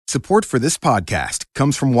Support for this podcast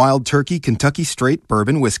comes from Wild Turkey Kentucky Straight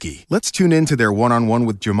Bourbon Whiskey. Let's tune in to their one-on-one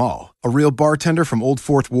with Jamal, a real bartender from Old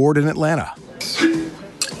Fourth Ward in Atlanta.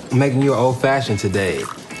 I'm making you an old-fashioned today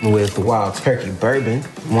with Wild Turkey Bourbon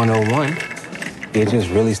 101. It just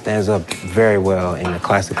really stands up very well in a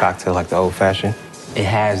classic cocktail like the old-fashioned. It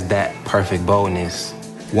has that perfect boldness.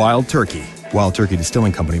 Wild Turkey. Wild Turkey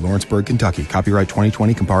Distilling Company, Lawrenceburg, Kentucky. Copyright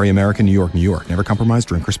 2020, Campari American, New York, New York. Never compromise,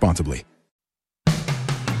 drink responsibly.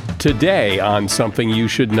 Today on Something You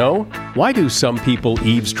Should Know, why do some people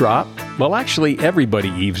eavesdrop? Well, actually,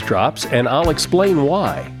 everybody eavesdrops, and I'll explain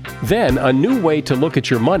why. Then, a new way to look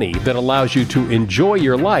at your money that allows you to enjoy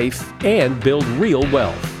your life and build real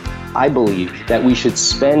wealth. I believe that we should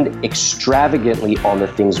spend extravagantly on the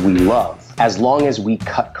things we love, as long as we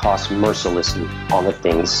cut costs mercilessly on the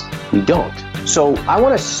things we don't. So I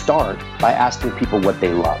want to start by asking people what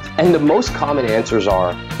they love. And the most common answers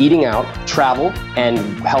are eating out, travel, and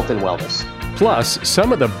health and wellness. Plus,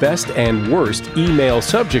 some of the best and worst email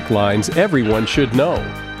subject lines everyone should know.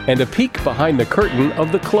 And a peek behind the curtain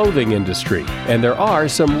of the clothing industry. And there are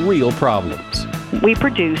some real problems. We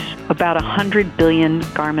produce about 100 billion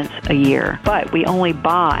garments a year, but we only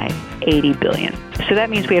buy 80 billion. So that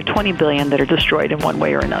means we have 20 billion that are destroyed in one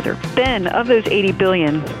way or another. Then, of those 80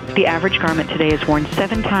 billion, the average garment today is worn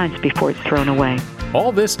 7 times before it's thrown away.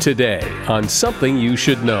 All this today on Something You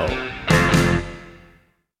Should Know.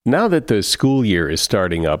 Now that the school year is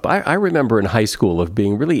starting up, I remember in high school of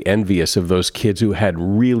being really envious of those kids who had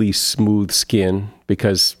really smooth skin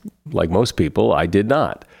because, like most people, I did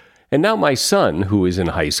not. And now my son, who is in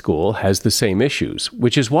high school, has the same issues,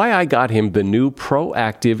 which is why I got him the new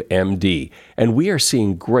Proactiv MD, and we are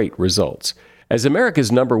seeing great results. As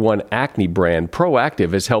America's #1 acne brand,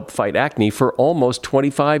 Proactiv has helped fight acne for almost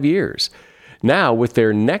 25 years. Now, with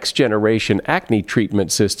their next-generation acne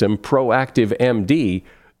treatment system, Proactiv MD,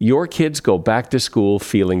 your kids go back to school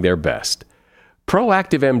feeling their best.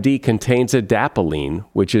 Proactiv MD contains adapalene,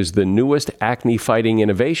 which is the newest acne-fighting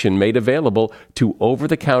innovation made available to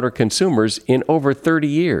over-the-counter consumers in over 30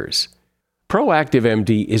 years. Proactiv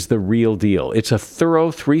MD is the real deal. It's a thorough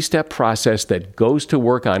 3-step process that goes to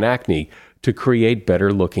work on acne to create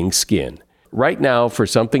better-looking skin. Right now, for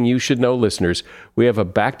Something You Should Know listeners, we have a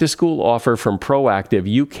back-to-school offer from Proactiv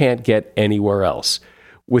you can't get anywhere else.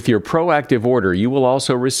 With your Proactiv order, you will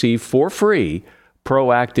also receive for free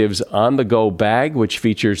Proactiv's On-the-Go bag, which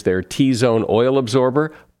features their T-Zone oil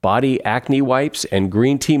absorber, body acne wipes, and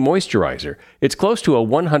green tea moisturizer. It's close to a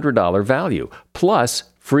 $100 value, plus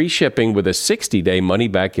free shipping with a 60-day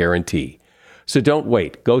money-back guarantee. So don't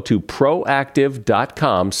wait. Go to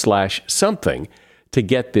proactiv.com/something to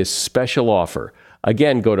get this special offer.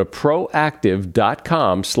 Again, go to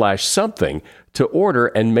proactiv.com/something to order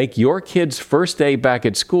and make your kid's first day back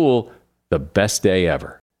at school the best day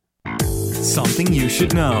ever. Something you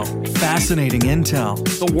should know. Fascinating intel,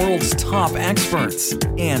 the world's top experts,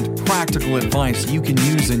 and practical advice you can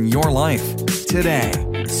use in your life. Today,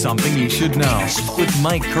 Something You Should Know with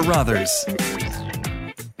Mike Carruthers.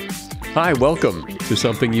 Hi, welcome to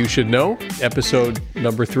Something You Should Know, episode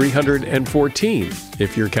number 314,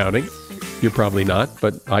 if you're counting. You're probably not,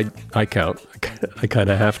 but I count. I kind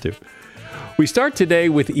of have to. We start today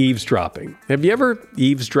with eavesdropping. Have you ever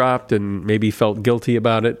eavesdropped and maybe felt guilty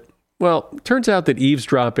about it? Well, it turns out that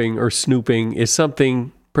eavesdropping or snooping is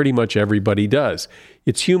something pretty much everybody does.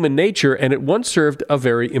 It's human nature, and it once served a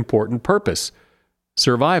very important purpose: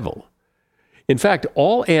 survival. In fact,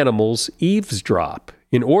 all animals eavesdrop.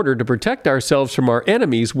 In order to protect ourselves from our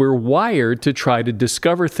enemies, we're wired to try to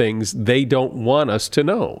discover things they don't want us to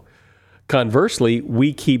know. Conversely,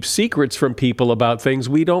 we keep secrets from people about things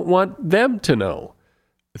we don't want them to know.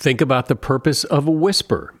 Think about the purpose of a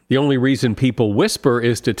whisper. The only reason people whisper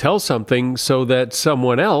is to tell something so that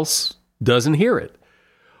someone else doesn't hear it.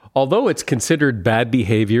 Although it's considered bad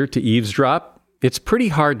behavior to eavesdrop, it's pretty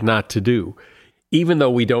hard not to do. Even though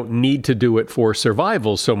we don't need to do it for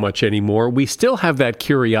survival so much anymore, we still have that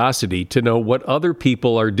curiosity to know what other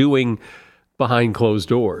people are doing behind closed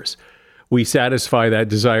doors. We satisfy that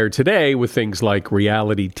desire today with things like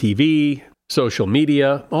reality TV, social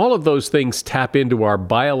media. All of those things tap into our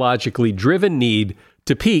biologically driven need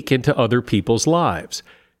to peek into other people's lives.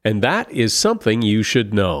 And that is something you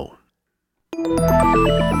should know.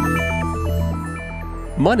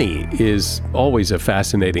 Money is always a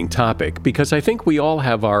fascinating topic because I think we all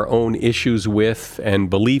have our own issues with and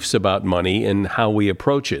beliefs about money and how we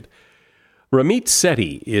approach it. Ramit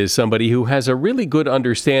Sethi is somebody who has a really good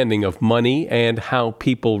understanding of money and how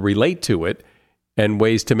people relate to it and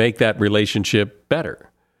ways to make that relationship better.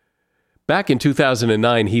 Back in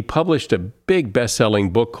 2009, he published a big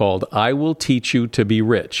best-selling book called I Will Teach You to Be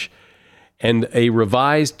Rich. And a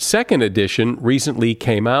revised second edition recently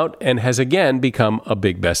came out and has again become a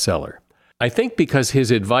big bestseller. I think because his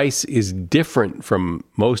advice is different from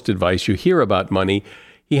most advice you hear about money,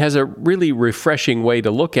 he has a really refreshing way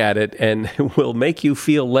to look at it and will make you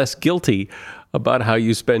feel less guilty about how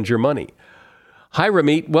you spend your money. Hi,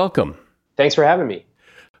 Ramit. Welcome. Thanks for having me.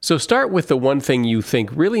 So start with the one thing you think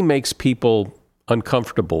really makes people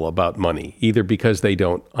uncomfortable about money, either because they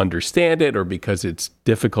don't understand it or because it's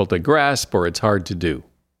difficult to grasp or it's hard to do.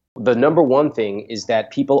 The number one thing is that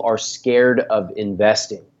people are scared of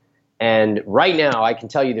investing. And right now, I can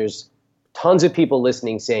tell you there's tons of people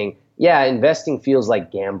listening saying, yeah, investing feels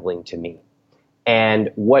like gambling to me. And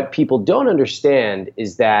what people don't understand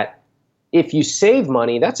is that if you save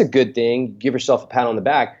money, that's a good thing. Give yourself a pat on the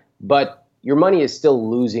back. But your money is still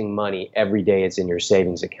losing money every day it's in your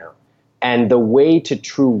savings account. And the way to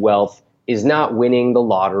true wealth is not winning the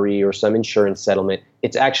lottery or some insurance settlement.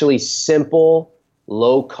 It's actually simple,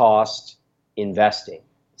 low-cost investing.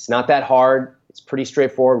 It's not that hard. It's pretty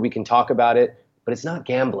straightforward. We can talk about it, but it's not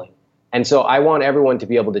gambling. And so I want everyone to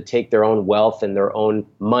be able to take their own wealth and their own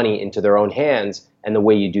money into their own hands. And the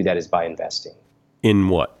way you do that is by investing. In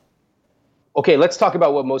what? Okay, let's talk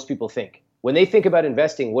about what most people think. When they think about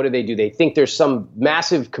investing, what do? They think there's some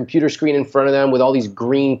massive computer screen in front of them with all these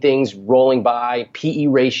green things rolling by, PE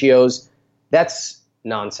ratios. That's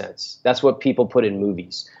nonsense. That's what people put in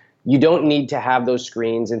movies. You don't need to have those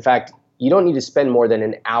screens. In fact, you don't need to spend more than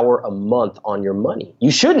an hour a month on your money. You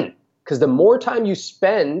shouldn't, because the more time you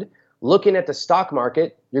spend looking at the stock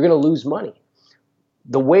market, you're going to lose money.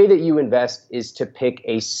 The way that you invest is to pick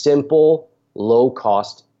a simple,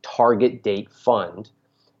 low-cost target date fund.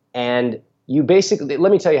 And you basically,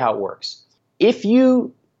 let me tell you how it works. If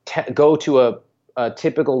you go to a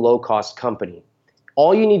typical low-cost company,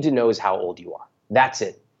 all you need to know is how old you are. That's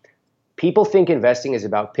it. People think investing is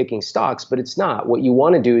about picking stocks, but it's not. What you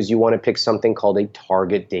want to do is you want to pick something called a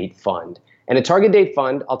target date fund. And a target date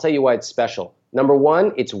fund, I'll tell you why it's special. Number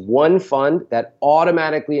one, it's one fund that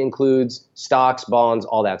automatically includes stocks, bonds,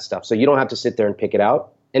 all that stuff. So you don't have to sit there and pick it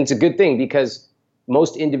out. And it's a good thing because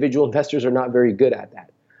most individual investors are not very good at that.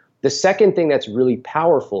 The second thing that's really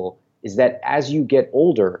powerful is that as you get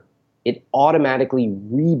older, it automatically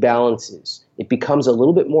rebalances. It becomes a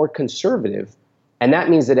little bit more conservative. And that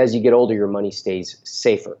means that as you get older, your money stays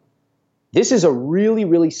safer. This is a really,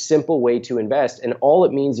 really simple way to invest. And all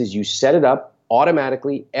it means is you set it up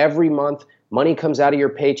automatically every month. Money comes out of your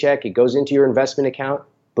paycheck. It goes into your investment account.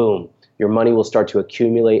 Boom. Your money will start to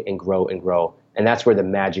accumulate and grow and grow. And that's where the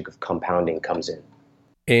magic of compounding comes in.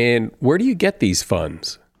 And where do you get these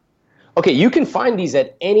funds? Okay, you can find these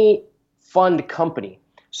at any fund company.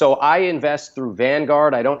 So I invest through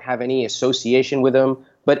Vanguard. I don't have any association with them.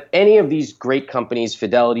 But any of these great companies,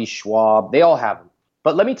 Fidelity, Schwab, they all have them.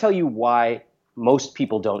 But let me tell you why most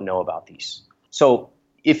people don't know about these. So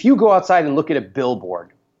if you go outside and look at a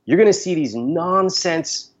billboard, you're going to see these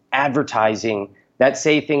nonsense advertising that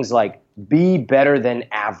say things like, be better than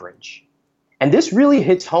average. And this really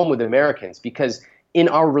hits home with Americans because in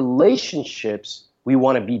our relationships, we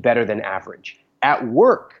want to be better than average. At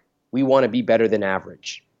work, we want to be better than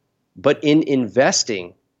average. But in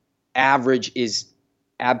investing, average is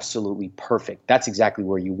absolutely perfect. That's exactly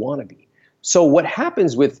where you want to be. So what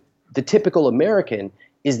happens with the typical American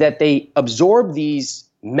is that they absorb these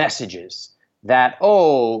messages that,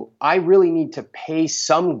 oh, I really need to pay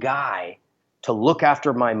some guy to look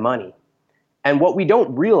after my money. And what we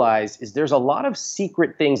don't realize is there's a lot of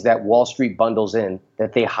secret things that Wall Street bundles in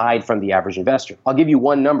that they hide from the average investor. I'll give you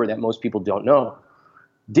one number that most people don't know.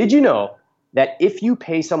 Did you know that if you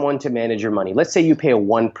pay someone to manage your money, let's say you pay a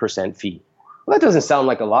 1% fee. Well, that doesn't sound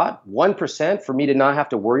like a lot. 1% for me to not have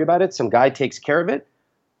to worry about it. Some guy takes care of it.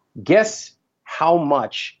 Guess how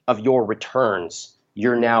much of your returns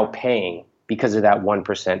you're now paying because of that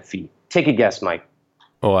 1% fee. Take a guess, Mike.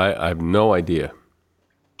 Oh, I have no idea.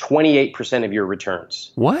 28% of your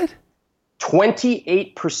returns. What?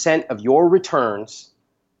 28% of your returns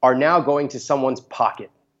are now going to someone's pocket.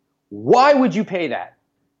 Why would you pay that?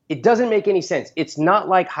 It doesn't make any sense. It's not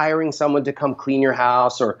like hiring someone to come clean your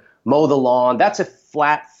house or mow the lawn. That's a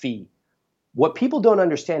flat fee. What people don't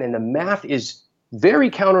understand, and the math is very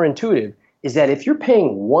counterintuitive, is that if you're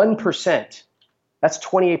paying 1%, that's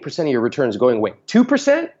 28% of your returns going away.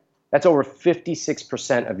 2%, that's over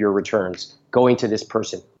 56% of your returns going to this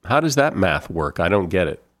person. How does that math work? I don't get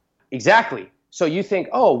it. Exactly. So you think,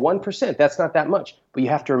 oh, 1%, that's not that much. But you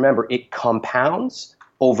have to remember, it compounds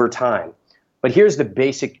over time. But here's the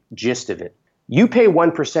basic gist of it. You pay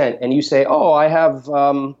 1% and you say, oh, I have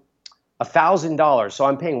 $1 $1,000. So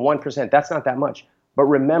I'm paying 1%. That's not that much. But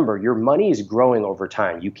remember, your money is growing over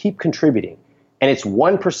time. You keep contributing, and it's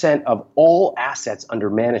 1% of all assets under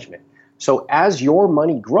management. So as your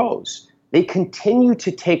money grows, they continue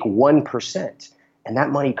to take 1%, and that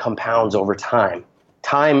money compounds over time.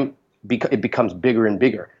 It becomes bigger and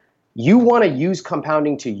bigger. You want to use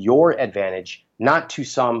compounding to your advantage, not to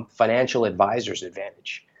some financial advisor's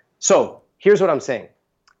advantage. So here's what I'm saying.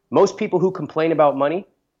 Most people who complain about money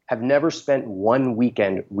have never spent one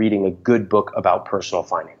weekend reading a good book about personal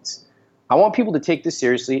finance. I want people to take this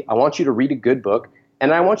seriously. I want you to read a good book,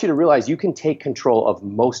 and I want you to realize you can take control of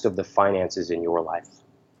most of the finances in your life.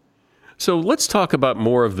 So let's talk about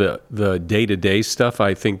more of the day-to-day stuff,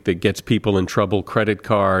 I think, that gets people in trouble, credit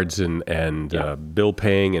cards and bill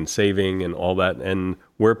paying and saving and all that, and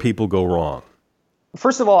where people go wrong.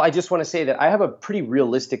 First of all, I just want to say that I have a pretty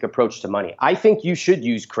realistic approach to money. I think you should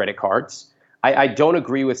use credit cards. I don't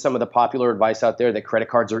agree with some of the popular advice out there that credit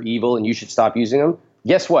cards are evil and you should stop using them.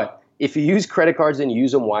 Guess what? If you use credit cards and you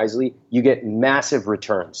use them wisely, you get massive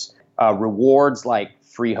returns, rewards like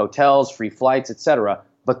free hotels, free flights, etc.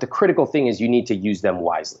 But the critical thing is you need to use them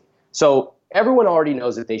wisely. So everyone already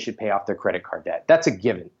knows that they should pay off their credit card debt. That's a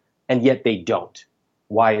given. And yet they don't.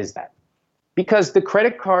 Why is that? Because the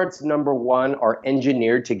credit cards, number one, are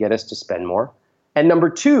engineered to get us to spend more. And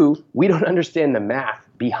number two, we don't understand the math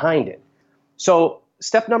behind it. So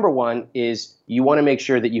step number one is you want to make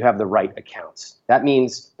sure that you have the right accounts. That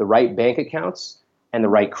means the right bank accounts and the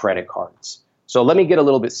right credit cards. So let me get a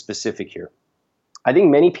little bit specific here. I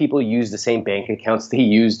think many people use the same bank accounts they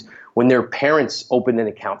used when their parents opened an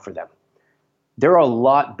account for them. There are a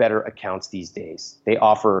lot better accounts these days. They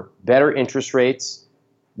offer better interest rates.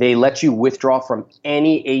 They let you withdraw from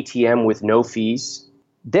any ATM with no fees.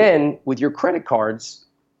 Then with your credit cards,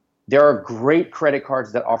 there are great credit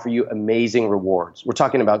cards that offer you amazing rewards. We're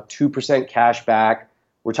talking about 2% cash back.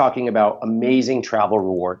 We're talking about amazing travel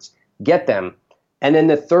rewards. Get them. And then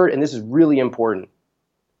the third, and this is really important,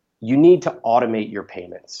 you need to automate your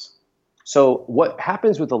payments. So what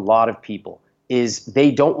happens with a lot of people is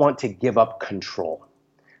they don't want to give up control.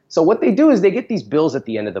 So what they do is they get these bills at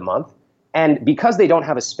the end of the month, and because they don't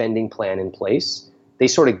have a spending plan in place, they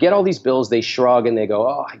sort of get all these bills, they shrug, and they go,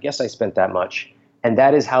 oh, I guess I spent that much. And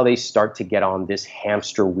that is how they start to get on this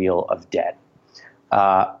hamster wheel of debt.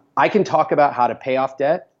 I can talk about how to pay off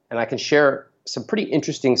debt, and I can share some pretty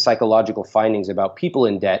interesting psychological findings about people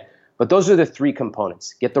in debt, but those are the three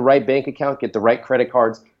components. Get the right bank account, get the right credit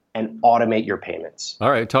cards, and automate your payments. All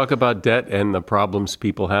right, talk about debt and the problems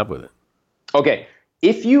people have with it. Okay,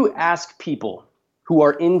 if you ask people who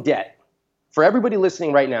are in debt, for everybody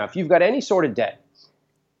listening right now, if you've got any sort of debt,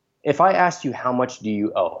 if I asked you how much do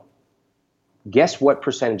you owe, guess what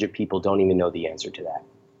percentage of people don't even know the answer to that?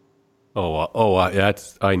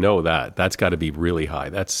 I know that. That's got to be really high.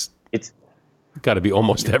 It's got to be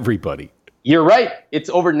almost everybody. You're right. It's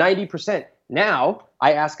over 90%. Now,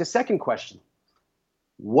 I ask a second question.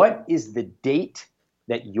 What is the date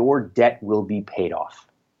that your debt will be paid off?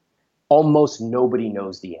 Almost nobody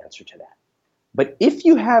knows the answer to that. But if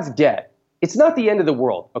you have debt, it's not the end of the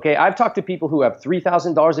world. Okay, I've talked to people who have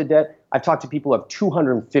 $3,000 of debt. I've talked to people who have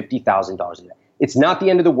 $250,000 of debt. It's not the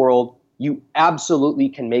end of the world. You absolutely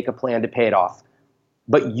can make a plan to pay it off.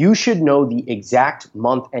 But you should know the exact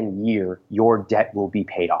month and year your debt will be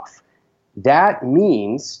paid off. That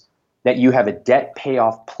means that you have a debt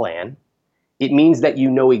payoff plan. It means that you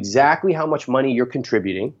know exactly how much money you're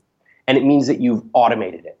contributing, and it means that you've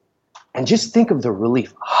automated it. And just think of the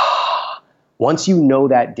relief. Once you know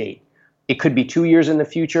that date, it could be 2 years in the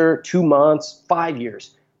future, 2 months, 5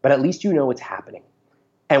 years, but at least you know it's happening.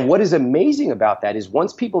 And what is amazing about that is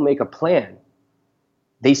once people make a plan,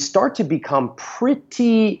 they start to become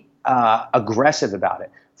pretty aggressive about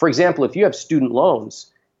it. For example, if you have student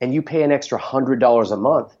loans and you pay an extra $100 a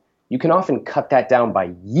month, you can often cut that down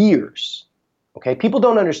by years. Okay, people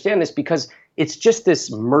don't understand this because it's just this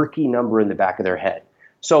murky number in the back of their head.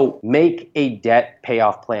 So make a debt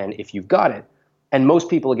payoff plan if you've got it. And most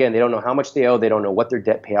people, again, they don't know how much they owe. They don't know what their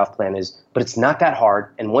debt payoff plan is, but it's not that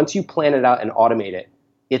hard. And once you plan it out and automate it,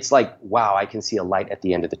 it's like, wow, I can see a light at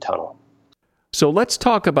the end of the tunnel. So let's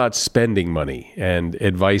talk about spending money and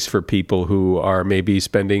advice for people who are maybe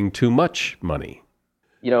spending too much money.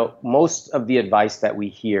 You know, most of the advice that we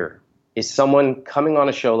hear is someone coming on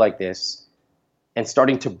a show like this and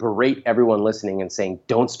starting to berate everyone listening and saying,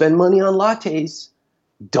 don't spend money on lattes,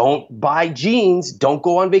 don't buy jeans, don't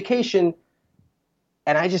go on vacation.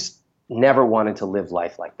 And I just never wanted to live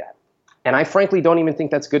life like that. And I frankly don't even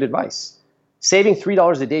think that's good advice. Saving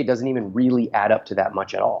 $3 a day doesn't even really add up to that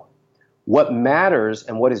much at all. What matters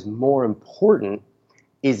and what is more important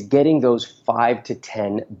is getting those 5 to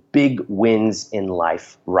 10 big wins in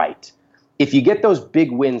life right. If you get those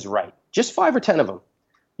big wins right, just 5 or 10 of them,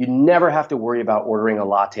 you never have to worry about ordering a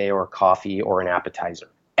latte or a coffee or an appetizer,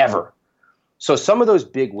 ever. So some of those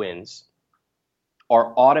big wins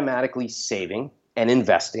are automatically saving and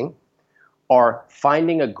investing, are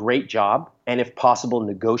finding a great job, and if possible,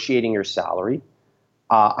 negotiating your salary.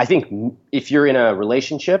 I think if you're in a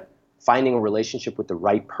relationship, finding a relationship with the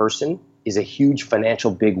right person is a huge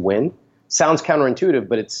financial big win. Sounds counterintuitive,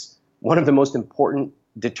 but it's one of the most important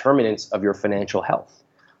determinants of your financial health.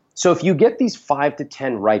 So if you get these 5 to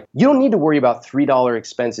 10 right, you don't need to worry about $3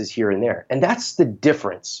 expenses here and there. And that's the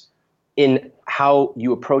difference in how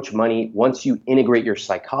you approach money once you integrate your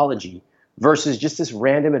psychology versus just this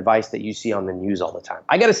random advice that you see on the news all the time.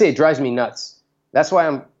 I got to say, it drives me nuts. That's why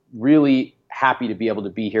I'm really happy to be able to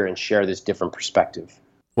be here and share this different perspective.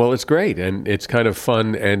 Well, it's great, and it's kind of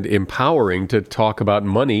fun and empowering to talk about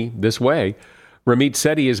money this way. Ramit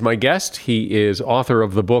Sethi is my guest. He is author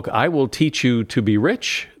of the book, I Will Teach You to Be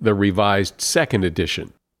Rich, the revised second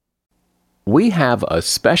edition. We have a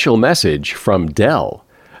special message from Dell.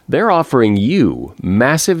 They're offering you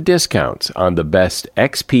massive discounts on the best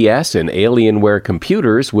XPS and Alienware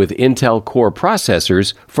computers with Intel Core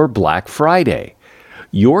processors for Black Friday.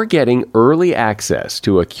 You're getting early access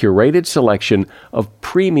to a curated selection of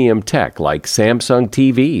premium tech like Samsung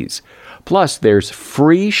TVs. Plus, there's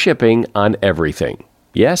free shipping on everything.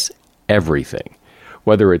 Yes, everything.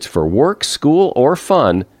 Whether it's for work, school, or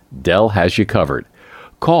fun, Dell has you covered.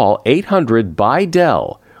 Call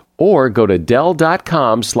 800-BUY-DELL or go to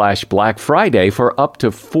Dell.com/Black Friday for up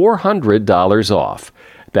to $400 off.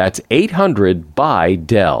 That's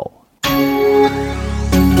 800-BUY-DELL.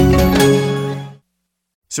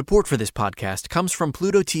 Support for this podcast comes from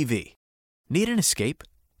Pluto TV. Need an escape?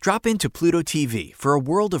 Drop into Pluto TV for a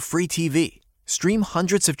world of free TV. Stream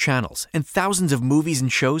hundreds of channels and thousands of movies and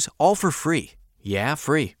shows all for free. Yeah,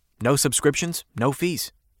 free. No subscriptions, no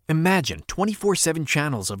fees. Imagine 24/7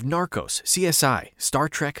 channels of Narcos, CSI, Star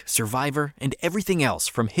Trek, Survivor, and everything else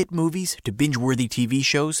from hit movies to binge-worthy TV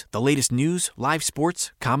shows, the latest news, live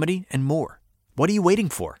sports, comedy, and more. What are you waiting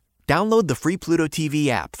for? Download the free Pluto TV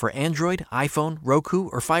app for Android, iPhone, Roku,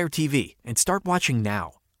 or Fire TV and start watching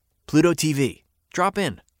now. Pluto TV. Drop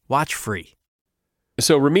in. Watch free.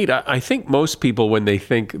 So, Ramit, I think most people, when they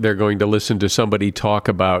think they're going to listen to somebody talk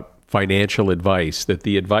about financial advice, that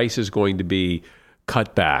the advice is going to be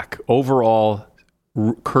cut back, overall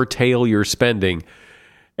curtail your spending.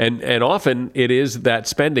 And often it is that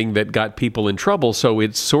spending that got people in trouble, so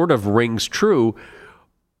it sort of rings true.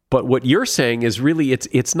 But what you're saying is really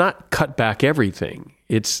it's not cut back everything.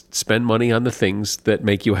 It's spend money on the things that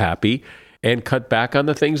make you happy and cut back on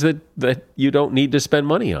the things that you don't need to spend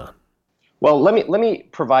money on. Well, let me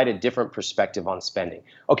provide a different perspective on spending.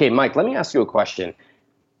 Okay, Mike, let me ask you a question.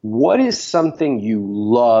 What is something you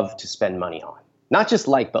love to spend money on? Not just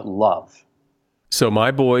like, but love. So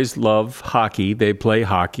my boys love hockey. They play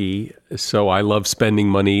hockey. So I love spending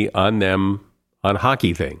money on them on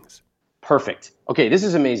hockey things. Perfect. Okay, this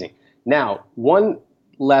is amazing. Now, one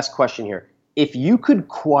last question here. If you could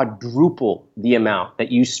quadruple the amount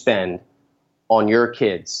that you spend on your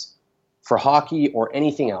kids for hockey or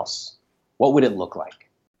anything else, what would it look like?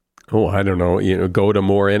 Oh, I don't know. Go to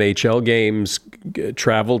more NHL games,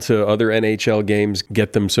 travel to other NHL games,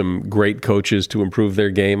 get them some great coaches to improve their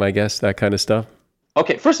game, I guess, that kind of stuff.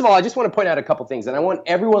 Okay, first of all, I just want to point out a couple things, and I want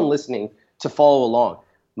everyone listening to follow along.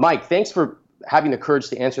 Mike, thanks for having the courage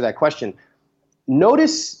to answer that question.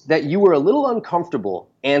 Notice that you were a little uncomfortable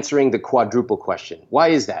answering the quadruple question. Why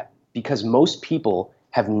is that? Because most people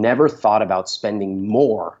have never thought about spending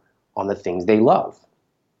more on the things they love.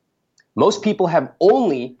 Most people have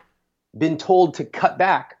only been told to cut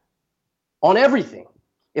back on everything.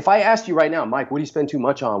 If I asked you right now, Mike, what do you spend too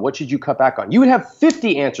much on? What should you cut back on? You would have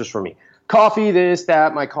 50 answers for me. Coffee, this,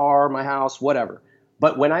 that, my car, my house, whatever.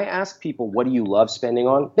 But when I ask people, what do you love spending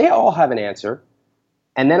on? They all have an answer.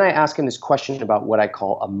 And then I ask them this question about what I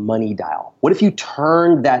call a money dial. What if you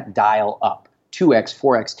turned that dial up 2x,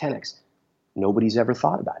 4x, 10x? Nobody's ever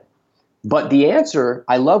thought about it. But the answer,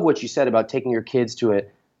 I love what you said about taking your kids to an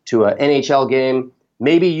NHL game.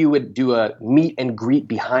 Maybe you would do a meet and greet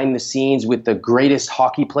behind the scenes with the greatest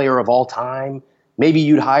hockey player of all time. Maybe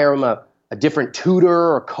you'd hire him a different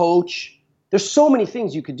tutor or coach. There's so many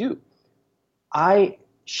things you could do. I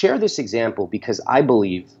share this example because I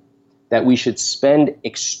believe that we should spend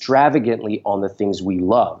extravagantly on the things we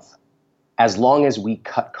love, as long as we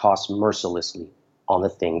cut costs mercilessly on the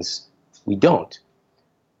things we don't.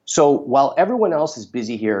 So while everyone else is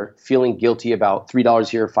busy here feeling guilty about $3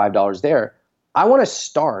 here, $5 there, I want to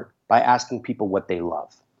start by asking people what they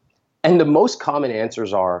love. And the most common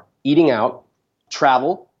answers are eating out,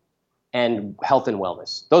 travel, and health and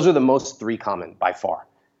wellness. Those are the most three common by far.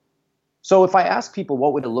 So if I ask people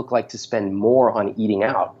what would it look like to spend more on eating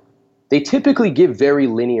out, they typically give very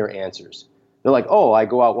linear answers. They're like, oh, I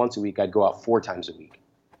go out once a week, I'd go out 4 times a week.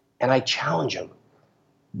 And I challenge them.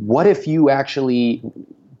 What if you actually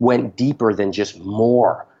went deeper than just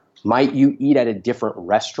more? Might you eat at a different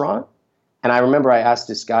restaurant? And I remember I asked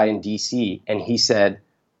this guy in DC, and he said,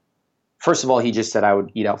 first of all, he just said I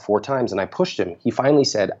would eat out 4 times, and I pushed him. He finally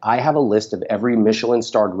said, I have a list of every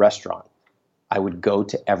Michelin-starred restaurant. I would go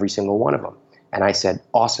to every single one of them. And I said,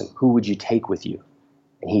 awesome, who would you take with you?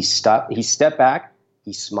 And he stepped back,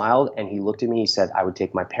 he smiled, and he looked at me, he said, I would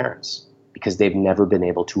take my parents because they've never been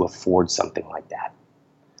able to afford something like that.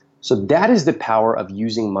 So that is the power of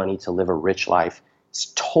using money to live a rich life.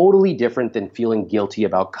 It's totally different than feeling guilty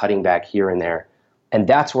about cutting back here and there. And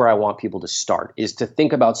that's where I want people to start, is to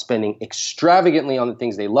think about spending extravagantly on the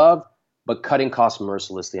things they love, but cutting costs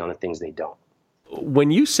mercilessly on the things they don't. When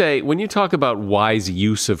you talk about wise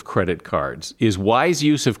use of credit cards, is wise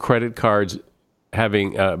use of credit cards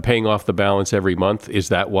having paying off the balance every month? Is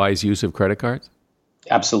that wise use of credit cards?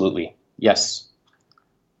 Absolutely. Yes.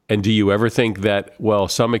 And do you ever think that, well,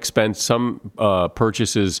 some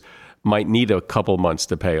purchases might need a couple months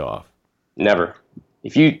to pay off? Never.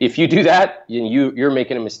 If you do that, you're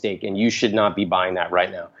making a mistake, and you should not be buying that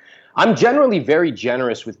right now. I'm generally very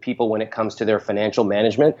generous with people when it comes to their financial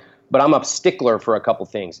management, but I'm a stickler for a couple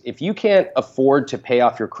things. If you can't afford to pay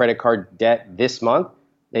off your credit card debt this month,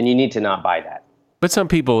 then you need to not buy that. But some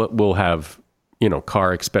people will have,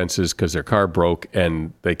 car expenses because their car broke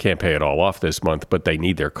and they can't pay it all off this month, but they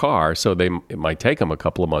need their car, so it might take them a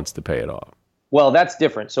couple of months to pay it off. Well, that's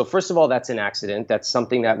different. So first of all, that's an accident. That's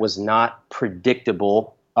something that was not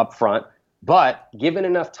predictable up front. But given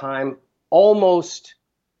enough time, almost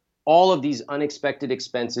all of these unexpected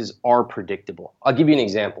expenses are predictable. I'll give you an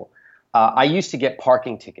example. I used to get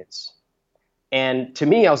parking tickets. And to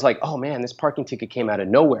me, I was like, oh man, this parking ticket came out of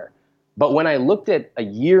nowhere. But when I looked at a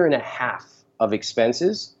year and a half of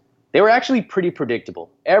expenses, they were actually pretty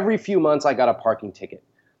predictable. Every few months, I got a parking ticket.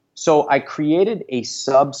 So I created a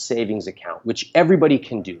sub-savings account, which everybody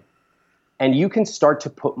can do. And you can start to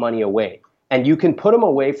put money away. And you can put them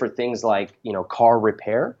away for things like, car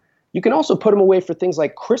repair. You can also put them away for things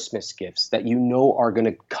like Christmas gifts that you know are going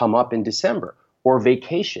to come up in December, or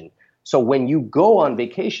vacation. So when you go on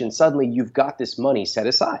vacation, suddenly you've got this money set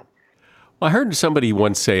aside. Well, I heard somebody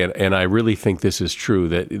once say, and I really think this is true,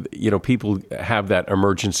 that people have that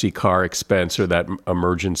emergency car expense or that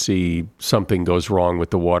emergency something goes wrong with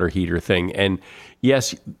the water heater thing. And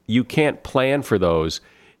yes, you can't plan for those,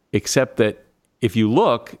 except that if you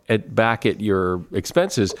look back at your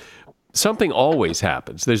expenses, something always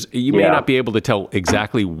happens. You may not be able to tell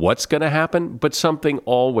exactly what's going to happen, but something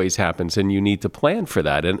always happens, and you need to plan for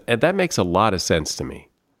that. And that makes a lot of sense to me.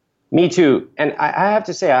 Me too. And I have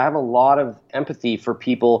to say, I have a lot of empathy for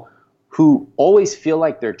people who always feel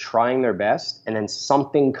like they're trying their best and then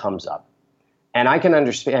something comes up. And I can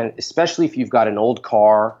understand, especially if you've got an old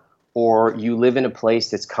car or you live in a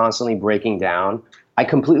place that's constantly breaking down. I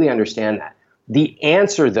completely understand that. The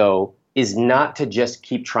answer, though, is not to just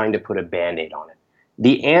keep trying to put a Band-Aid on it.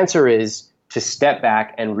 The answer is to step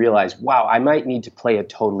back and realize, wow, I might need to play a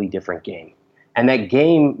totally different game. And that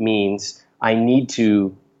game means I need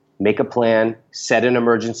to make a plan, set an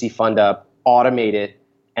emergency fund up, automate it,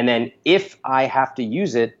 and then if I have to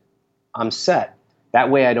use it, I'm set.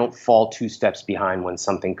 That way I don't fall 2 steps behind when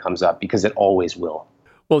something comes up, because it always will.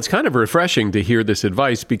 Well, it's kind of refreshing to hear this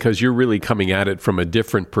advice, because you're really coming at it from a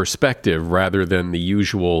different perspective rather than the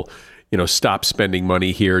usual, stop spending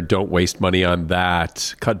money here, don't waste money on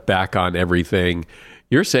that, cut back on everything.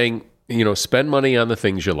 You're saying, spend money on the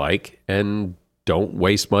things you like and don't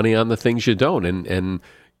waste money on the things you don't. And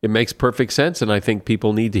it makes perfect sense, and I think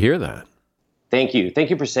people need to hear that. Thank you. Thank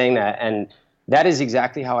you for saying that. And that is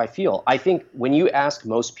exactly how I feel. I think when you ask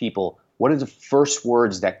most people, what are the first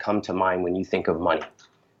words that come to mind when you think of money?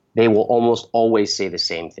 They will almost always say the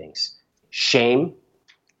same things. Shame,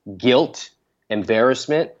 guilt,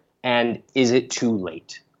 embarrassment, and is it too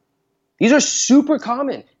late? These are super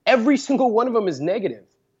common. Every single one of them is negative.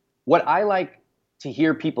 What I like to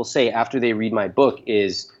hear people say after they read my book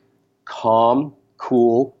is calm,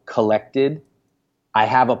 cool, collected, I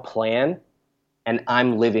have a plan, and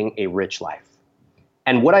I'm living a rich life.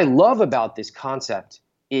 And what I love about this concept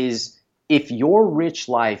is if your rich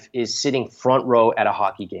life is sitting front row at a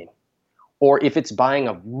hockey game, or if it's buying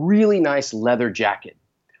a really nice leather jacket,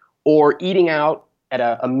 or eating out at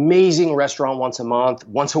an amazing restaurant once a month,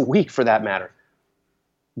 once a week for that matter,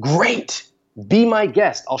 Great. Be my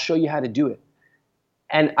guest. I'll show you how to do it.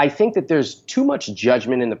 And I think that there's too much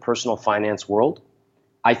judgment in the personal finance world.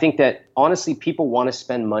 I think that honestly, people want to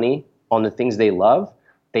spend money on the things they love.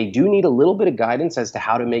 They do need a little bit of guidance as to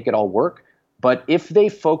how to make it all work. But if they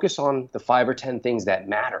focus on the 5 or 10 things that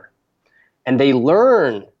matter, and they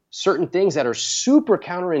learn certain things that are super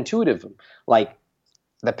counterintuitive, like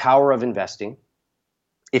the power of investing,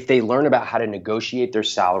 if they learn about how to negotiate their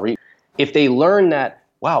salary, if they learn that,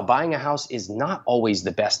 wow, buying a house is not always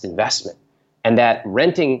the best investment, and that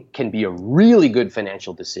renting can be a really good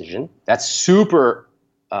financial decision, that's super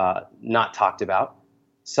not talked about,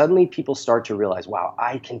 suddenly people start to realize, wow,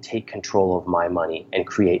 I can take control of my money and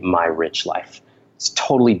create my rich life. It's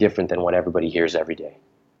totally different than what everybody hears every day.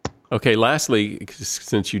 Okay, lastly,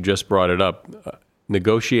 since you just brought it up,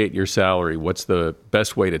 negotiate your salary. What's the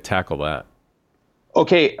best way to tackle that?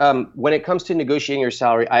 Okay, when it comes to negotiating your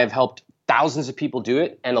salary, I have helped thousands of people do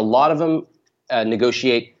it, and a lot of them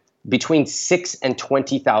negotiate between $6,000 and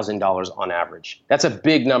 $20,000 on average. That's a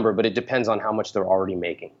big number, but it depends on how much they're already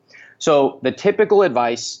making. So the typical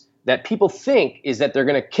advice that people think is that they're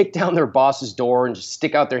going to kick down their boss's door and just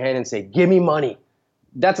stick out their hand and say, give me money.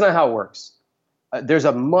 That's not how it works. There's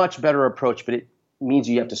a much better approach, but it means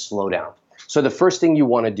you have to slow down. So the first thing you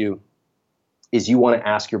want to do is you want to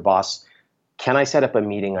ask your boss, can I set up a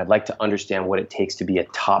meeting? I'd like to understand what it takes to be a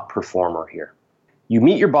top performer here. You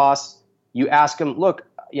meet your boss, you ask him, look,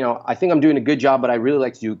 I think I'm doing a good job, but I really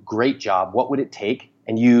like to do a great job. What would it take?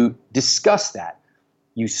 And you discuss that.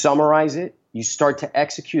 You summarize it, you start to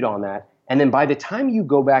execute on that. And then by the time you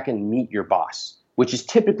go back and meet your boss, which is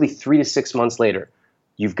typically 3 to 6 months later,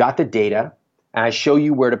 you've got the data, and I show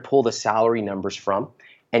you where to pull the salary numbers from.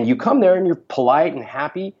 And you come there and you're polite and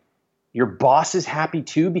happy. Your boss is happy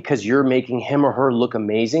too because you're making him or her look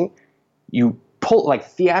amazing. You pull, like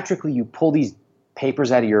theatrically, you pull these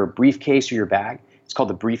papers out of your briefcase or your bag. It's called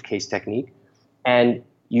the briefcase technique. And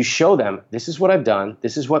you show them, this is what I've done.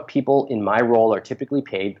 This is what people in my role are typically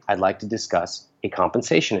paid. I'd like to discuss a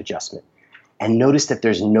compensation adjustment. And notice that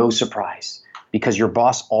there's no surprise because your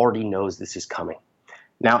boss already knows this is coming.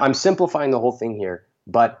 Now, I'm simplifying the whole thing here,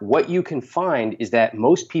 but what you can find is that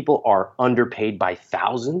most people are underpaid by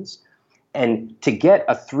thousands. And to get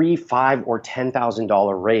a $3,000, $5,000, or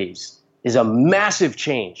 $10,000 raise is a massive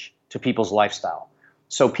change to people's lifestyle.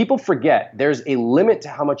 So people forget there's a limit to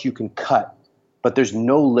how much you can cut, but there's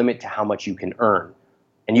no limit to how much you can earn.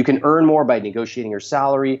 And you can earn more by negotiating your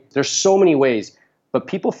salary. There's so many ways, but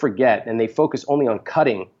people forget, and they focus only on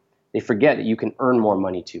cutting. They forget that you can earn more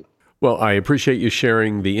money too. Well, I appreciate you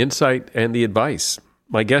sharing the insight and the advice.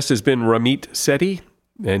 My guest has been Ramit Sethi,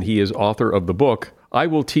 and he is author of the book, I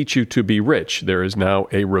Will Teach You to Be Rich. There is now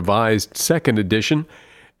a revised second edition,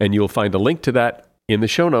 and you'll find a link to that in the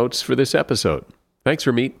show notes for this episode. Thanks,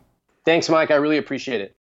 Ramit. Thanks, Mike. I really appreciate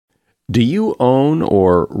it. Do you own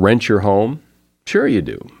or rent your home? Sure you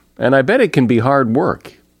do. And I bet it can be hard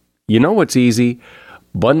work. You know what's easy?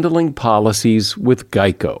 Bundling policies with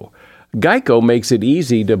Geico. Geico makes it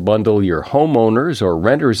easy to bundle your homeowner's or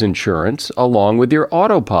renter's insurance along with your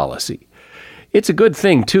auto policy. It's a good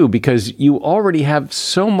thing, too, because you already have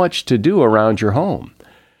so much to do around your home.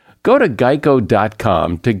 Go to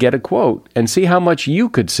geico.com to get a quote and see how much you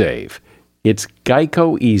could save. It's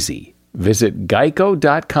Geico Easy. Visit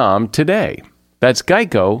geico.com today. That's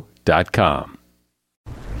geico.com.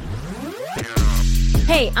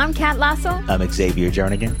 Hey, I'm Kat Lasso. I'm Xavier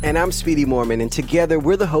Jernigan. And I'm Speedy Morman. And together,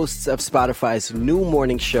 we're the hosts of Spotify's new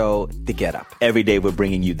morning show, The Get Up. Every day, we're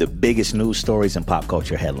bringing you the biggest news stories and pop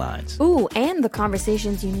culture headlines. Ooh, and the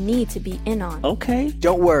conversations you need to be in on. Okay.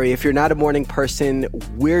 Don't worry, if you're not a morning person,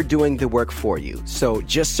 we're doing the work for you. So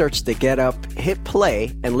just search The Get Up, hit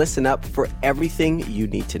play, and listen up for everything you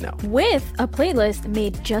need to know. With a playlist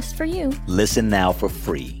made just for you. Listen now for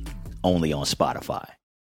free, only on Spotify.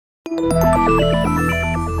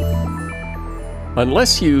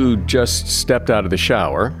 Unless you just stepped out of the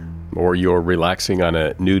shower or you're relaxing on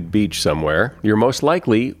a nude beach somewhere, you're most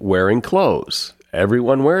likely wearing clothes.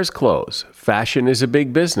 Everyone wears clothes. Fashion is a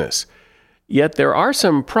big business. Yet there are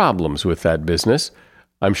some problems with that business.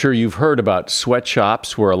 I'm sure you've heard about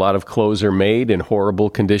sweatshops where a lot of clothes are made in horrible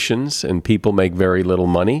conditions and people make very little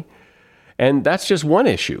money. And that's just one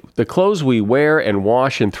issue. The clothes we wear and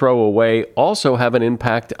wash and throw away also have an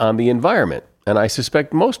impact on the environment, and I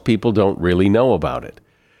suspect most people don't really know about it.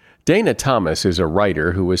 Dana Thomas is a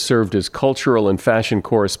writer who has served as cultural and fashion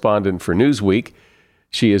correspondent for Newsweek.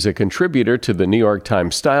 She is a contributor to the New York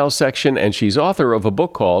Times Style section, and she's author of a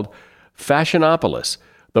book called Fashionopolis: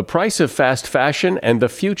 The Price of Fast Fashion and the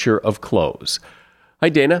Future of Clothes. Hi,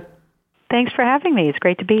 Dana. Thanks for having me. It's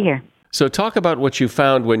great to be here. So talk about what you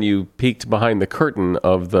found when you peeked behind the curtain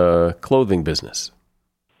of the clothing business.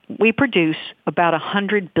 We produce about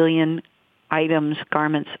 100 billion items,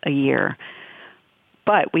 garments a year,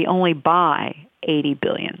 but we only buy 80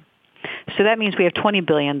 billion. So that means we have 20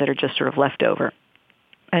 billion that are just sort of left over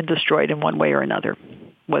and destroyed in one way or another,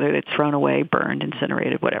 whether it's thrown away, burned,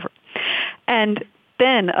 incinerated, whatever. And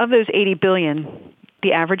then of those 80 billion,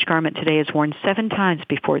 the average garment today is worn 7 times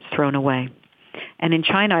before it's thrown away. And in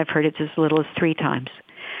China, I've heard it's as little as 3 times.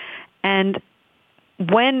 And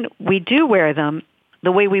when we do wear them,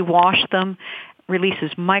 the way we wash them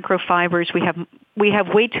releases microfibers. We have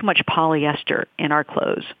way too much polyester in our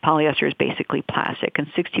clothes. Polyester is basically plastic, and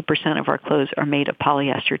 60% of our clothes are made of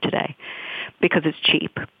polyester today because it's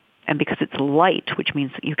cheap and because it's light, which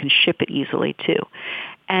means that you can ship it easily too.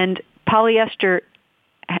 And polyester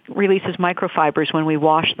releases microfibers when we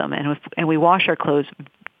wash them, and we wash our clothes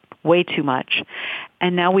way too much.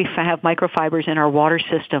 And now we have microfibers in our water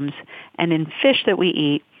systems and in fish that we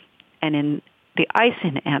eat and in the ice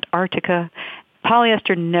in Antarctica.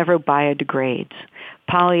 Polyester never biodegrades.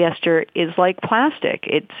 Polyester is like plastic.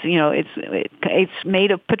 It's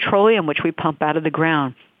made of petroleum, which we pump out of the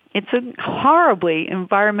ground. It's a horribly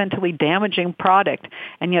environmentally damaging product,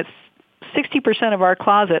 and yet 60% of our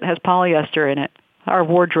closet has polyester in it, our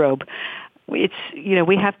wardrobe. We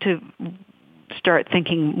have to start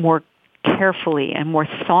thinking more carefully and more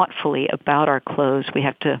thoughtfully about our clothes. We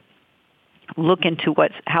have to look into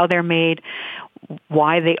how they're made,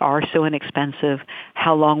 why they are so inexpensive,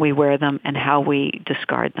 how long we wear them, and how we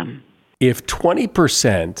discard them. If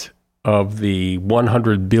 20% of the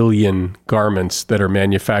 100 billion garments that are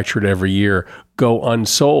manufactured every year go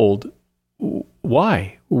unsold,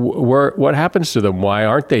 why? What happens to them? Why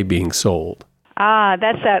aren't they being sold?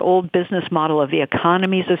 That's that old business model of the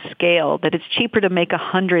economies of scale, that it's cheaper to make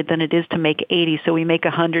 100 than it is to make 80, so we make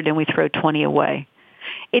 100 and we throw 20 away.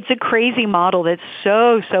 It's a crazy model that's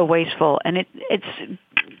so wasteful, and it's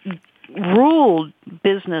ruled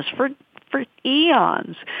business for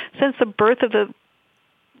eons, since the birth of the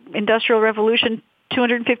Industrial Revolution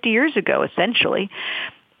 250 years ago, essentially.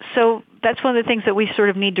 So that's one of the things that we sort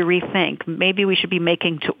of need to rethink. Maybe we should be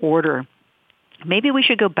making to order. Maybe we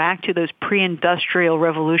should go back to those pre-industrial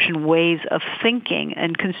revolution ways of thinking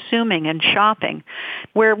and consuming and shopping,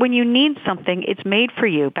 where when you need something, it's made for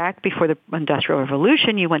you. Back before the Industrial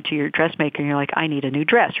Revolution, you went to your dressmaker and you're like, I need a new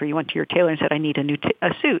dress. Or you went to your tailor and said, I need a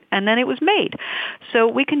suit. And then it was made. So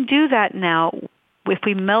we can do that now if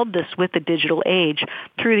we meld this with the digital age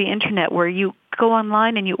through the internet, where you go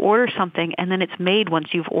online and you order something and then it's made once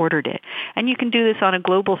you've ordered it. And you can do this on a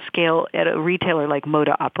global scale at a retailer like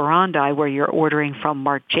Moda Operandi, where you're ordering from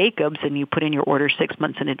Marc Jacobs and you put in your order 6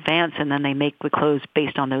 months in advance and then they make the clothes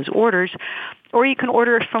based on those orders. Or you can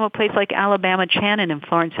order it from a place like Alabama Channon in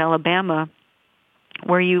Florence, Alabama,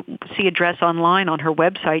 where you see a dress online on her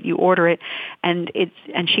website, you order it, and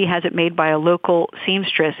she has it made by a local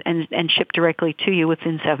seamstress and shipped directly to you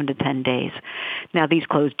within 7 to 10 days. Now, these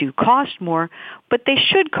clothes do cost more, but they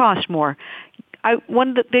should cost more.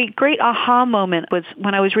 One of the great aha moment was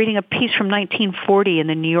when I was reading a piece from 1940 in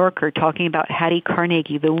the New Yorker talking about Hattie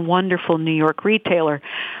Carnegie, the wonderful New York retailer.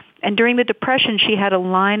 And during the Depression, she had a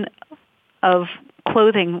line of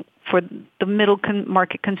clothing for the middle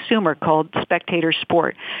market consumer called Spectator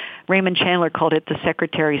Sport. Raymond Chandler called it the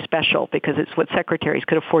Secretary Special because it's what secretaries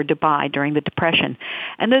could afford to buy during the Depression.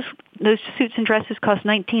 And those suits and dresses cost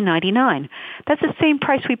 $19.99. That's the same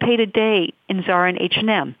price we pay today in Zara and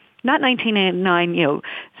H&M. Not $19.99,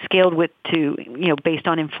 scaled based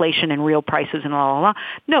on inflation and real prices and blah.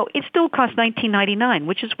 No, it still costs $19.99,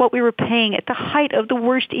 which is what we were paying at the height of the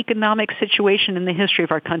worst economic situation in the history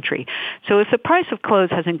of our country. So if the price of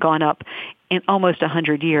clothes hasn't gone up in almost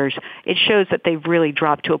 100 years, it shows that they've really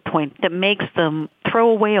dropped to a point that makes them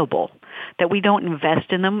throwawayable, that we don't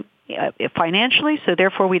invest in them financially, so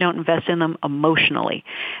therefore we don't invest in them emotionally.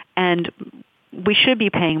 And we should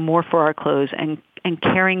be paying more for our clothes and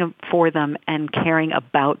caring for them and caring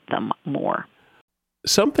about them more.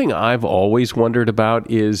 Something I've always wondered about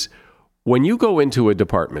is when you go into a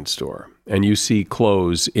department store and you see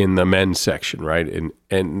clothes in the men's section, right?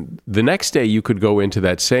 And the next day you could go into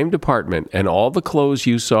that same department and all the clothes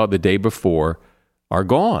you saw the day before are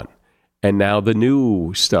gone. And now the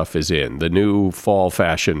new stuff is in, the new fall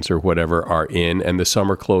fashions or whatever are in, and the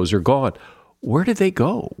summer clothes are gone. Where did they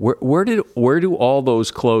go? Where do all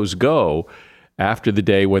those clothes go after the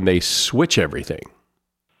day when they switch everything?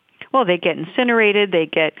 Well, they get incinerated, they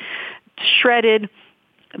get shredded,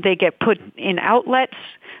 they get put in outlets,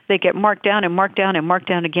 they get marked down and marked down and marked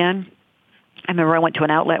down again. I remember I went to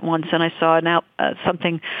an outlet once and I saw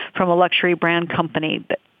something from a luxury brand company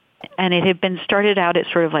that and it had been started out at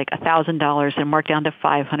sort of like $1,000 and marked down to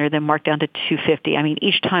 $500, then marked down to $250. I mean,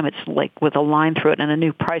 each time it's like with a line through it and a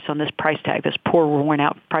new price on this price tag, this poor worn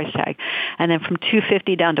out price tag. And then from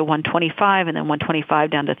 $250 down to $125, and then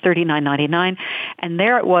 $125 down to $39.99. And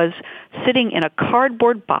there it was, sitting in a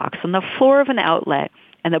cardboard box on the floor of an outlet,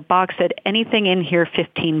 and the box said, anything in here,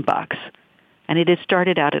 $15. And it had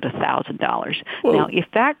started out at $1,000. Now, if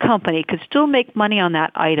that company could still make money on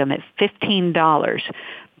that item at $15,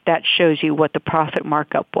 that shows you what the profit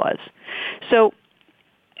markup was. So,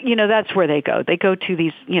 that's where they go. They go to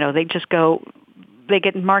these, they just go, they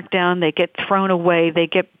get marked down, they get thrown away, they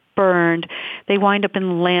get burned, they wind up in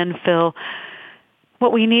landfill.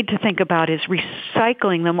 What we need to think about is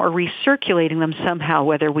recycling them or recirculating them somehow,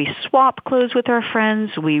 whether we swap clothes with our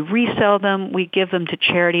friends, we resell them, we give them to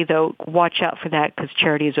charity, though watch out for that because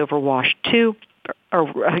charity is overwashed too, or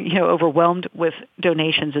overwhelmed with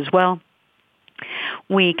donations as well.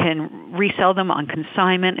 We can resell them on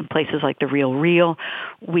consignment in places like The Real.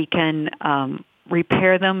 We can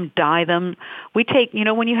repair them, dye them. We take,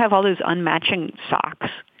 when you have all those unmatching socks,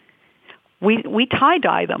 we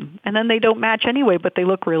tie-dye them, and then they don't match anyway, but they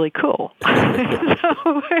look really cool.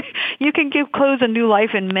 So you can give clothes a new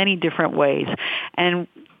life in many different ways. And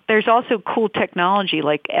there's also cool technology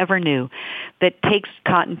like Evernew that takes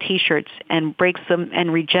cotton T-shirts and breaks them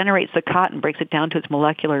and regenerates the cotton, breaks it down to its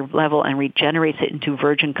molecular level and regenerates it into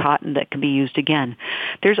virgin cotton that can be used again.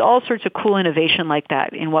 There's all sorts of cool innovation like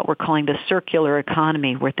that in what we're calling the circular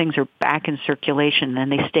economy, where things are back in circulation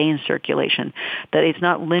and they stay in circulation, that it's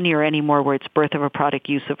not linear anymore where it's birth of a product,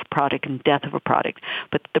 use of a product, and death of a product,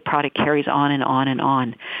 but the product carries on and on and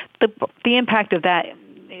on. The impact of that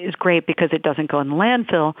is great because it doesn't go in the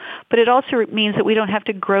landfill, but it also means that we don't have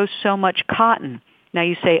to grow so much cotton. Now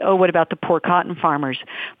you say, what about the poor cotton farmers?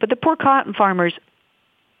 But the poor cotton farmers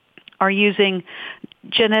are using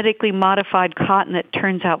genetically modified cotton that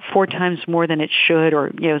turns out 4 times more than it should, or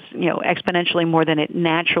exponentially more than it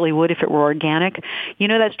naturally would if it were organic. You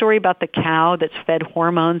know that story about the cow that's fed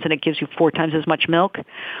hormones and it gives you 4 times as much milk?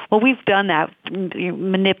 Well, we've done that,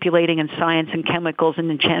 manipulating in science and chemicals and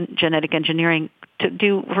in genetic engineering to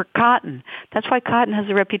do for cotton. That's why cotton has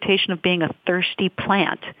the reputation of being a thirsty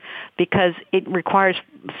plant, because it requires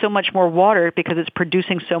so much more water because it's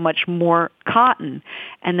producing so much more cotton,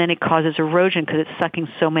 and then it causes erosion because it's sucking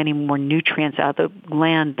so many more nutrients out of the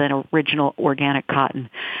land than original organic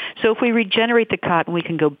cotton. So if we regenerate the cotton, we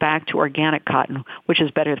can go back to organic cotton, which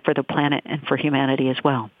is better for the planet and for humanity as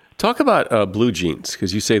well. Talk about blue jeans,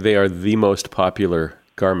 because you say they are the most popular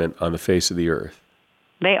garment on the face of the earth.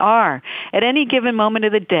 They are. At any given moment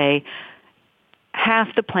of the day,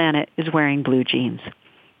 half the planet is wearing blue jeans.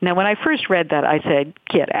 Now, when I first read that, I said,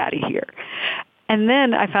 get out of here. And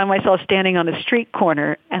then I found myself standing on a street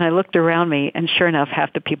corner, and I looked around me, and sure enough,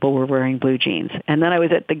 half the people were wearing blue jeans. And then I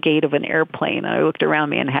was at the gate of an airplane, and I looked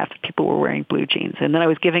around me, and half the people were wearing blue jeans. And then I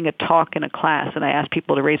was giving a talk in a class, and I asked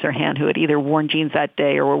people to raise their hand who had either worn jeans that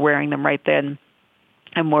day or were wearing them right then.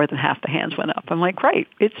 And more than half the hands went up. I'm like, right,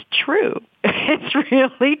 it's true. It's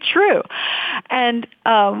really true. And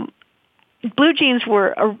blue jeans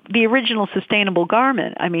were the original sustainable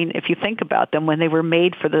garment. I mean, if you think about them, when they were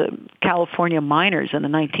made for the California miners in the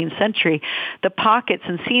 19th century, the pockets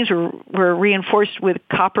and seams were reinforced with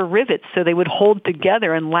copper rivets so they would hold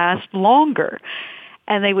together and last longer.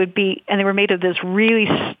 And they were made of this really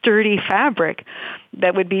sturdy fabric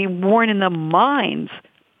that would be worn in the mines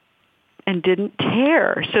and didn't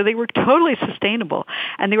tear. So they were totally sustainable.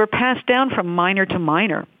 And they were passed down from miner to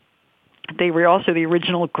miner. They were also the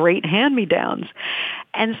original great hand-me-downs.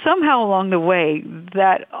 And somehow along the way,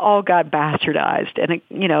 that all got bastardized. And,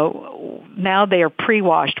 now they are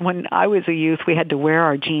pre-washed. When I was a youth, we had to wear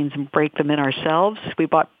our jeans and break them in ourselves. We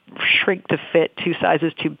bought shrink to fit 2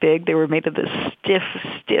 sizes too big. They were made of this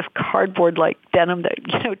stiff cardboard-like denim that,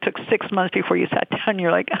 took 6 months before you sat down.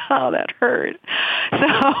 You're like, oh, that hurt.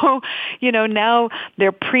 So, now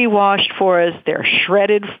they're pre-washed for us. They're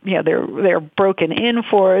shredded. They're broken in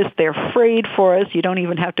for us. They're frayed for us. You don't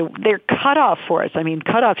even have to. They're cut off for us. I mean,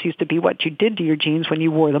 cutoffs used to be what you did to your jeans when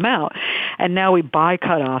you wore them out, and now we buy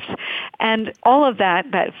cutoffs. And all of that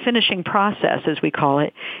finishing process, as we call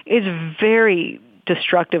it, is very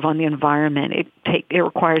destructive on the environment. It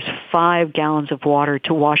requires 5 gallons of water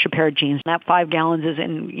to wash a pair of jeans. That 5 gallons is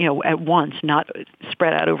at once, not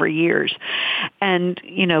spread out over years. And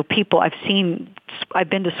I've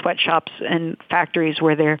been to sweatshops and factories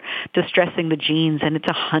where they're distressing the jeans and it's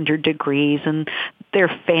 100 degrees and there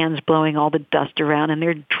are fans blowing all the dust around and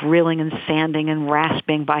they're drilling and sanding and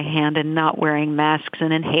rasping by hand and not wearing masks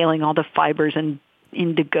and inhaling all the fibers and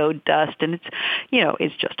indigo dust, and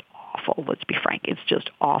it's just awful. Let's be frank. It's just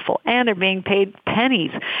awful. And they're being paid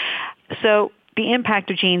pennies. So the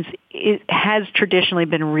impact of jeans has traditionally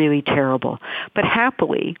been really terrible. But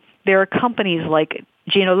happily, there are companies like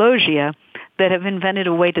Genealogia that have invented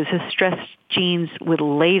a way to distress jeans with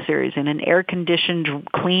lasers in an air-conditioned,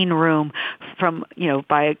 clean room from,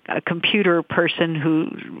 by a computer person who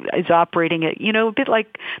is operating it, a bit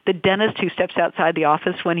like the dentist who steps outside the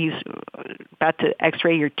office when he's about to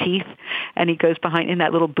x-ray your teeth, and he goes behind in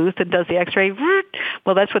that little booth and does the x-ray.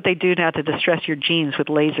 Well, that's what they do now to distress your jeans with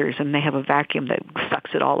lasers, and they have a vacuum that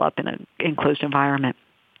sucks it all up in an enclosed environment.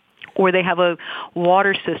 Or they have a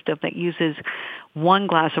water system that uses 1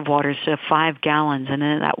 glass of water instead of 5 gallons, and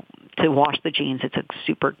then to wash the jeans. It's a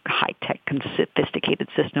super high-tech, sophisticated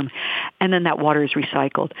system. And then that water is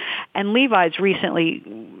recycled. And Levi's recently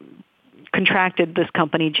contracted this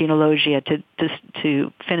company, Genealogia,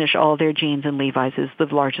 to finish all their jeans, and Levi's is the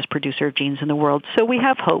largest producer of jeans in the world. So we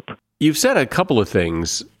have hope. You've said a couple of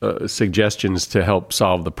things, suggestions to help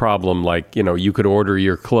solve the problem, like, you could order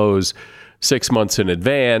your clothes 6 months in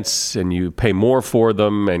advance and you pay more for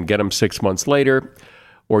them and get them 6 months later,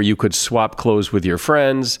 or you could swap clothes with your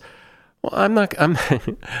friends. Well, I'm not going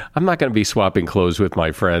to be swapping clothes with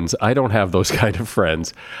my friends. I don't have those kind of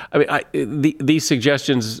friends. I mean, these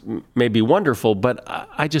suggestions may be wonderful, but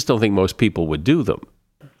I just don't think most people would do them.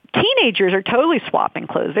 Teenagers are totally swapping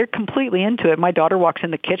clothes. They're completely into it. My daughter walks in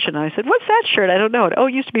the kitchen and I said, "What's that shirt? I don't know it." "Oh,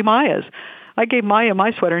 it used to be Maya's. I gave Maya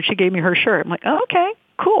my sweater and she gave me her shirt." I'm like, "Oh, okay.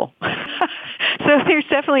 Cool." So there's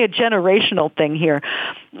definitely a generational thing here.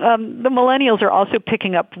 The millennials are also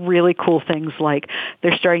picking up really cool things, like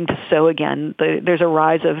they're starting to sew again. There's a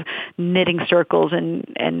rise of knitting circles and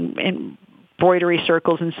embroidery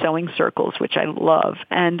circles and sewing circles, which I love.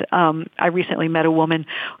 And I recently met a woman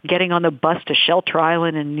getting on the bus to Shelter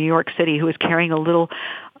Island in New York City who was carrying a little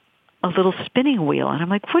spinning wheel. And I'm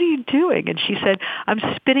like, "What are you doing?" And she said, "I'm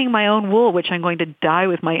spinning my own wool, which I'm going to dye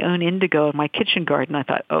with my own indigo in my kitchen garden." I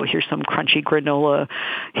thought, oh, here's some crunchy granola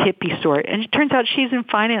hippie story. And it turns out she's in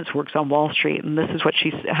finance, works on Wall Street, and this is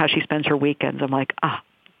how she spends her weekends. I'm like,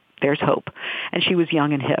 there's hope. And she was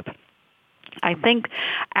young and hip. I think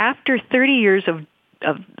after 30 years of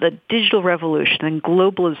the digital revolution and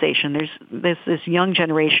globalization, there's this young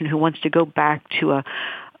generation who wants to go back to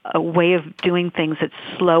a way of doing things that's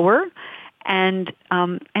slower and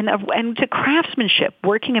to craftsmanship,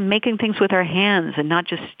 working and making things with our hands and not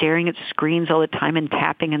just staring at screens all the time and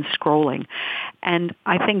tapping and scrolling. And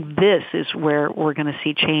I think this is where we're going to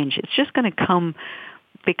see change. It's just going to come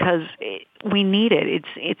because we need it.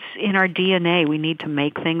 It's in our DNA. We need to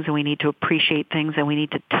make things, and we need to appreciate things, and we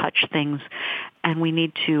need to touch things, and we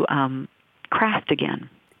need to craft again.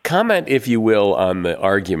 Comment, if you will, on the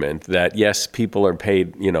argument that, yes, people are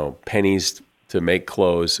paid, pennies to make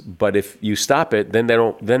clothes, but if you stop it, then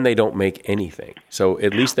they don't make anything. So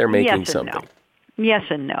at least they're making something. No. Yes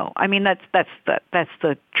and no. I mean, that's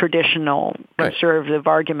the traditional conservative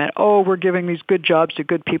argument. Oh, we're giving these good jobs to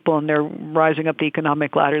good people, and they're rising up the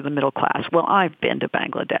economic ladder of the middle class. Well, I've been to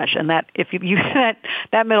Bangladesh, and that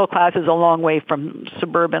that middle class is a long way from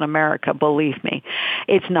suburban America. Believe me,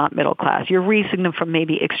 it's not middle class. You're raising them from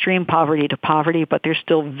maybe extreme poverty to poverty, but they're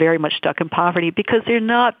still very much stuck in poverty because they're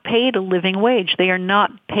not paid a living wage. They are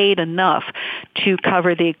not paid enough to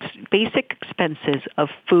cover the basic expenses of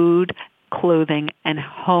food, clothing, and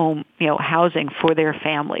home, housing for their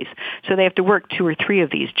families. So they have to work 2 or 3 of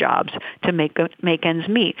these jobs to make ends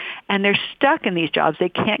meet. And they're stuck in these jobs. They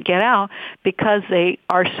can't get out because they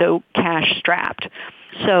are so cash strapped.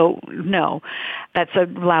 So no, that's a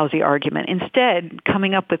lousy argument. Instead,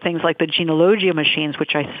 coming up with things like the Genealogia machines,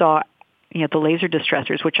 which I saw, the laser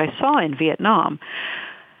distressors, which I saw in Vietnam,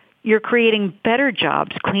 you're creating better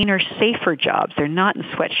jobs, cleaner, safer jobs. They're not in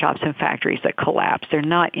sweatshops and factories that collapse. They're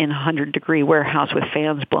not in 100-degree warehouse with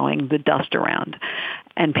fans blowing the dust around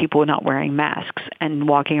and people not wearing masks and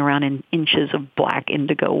walking around in inches of black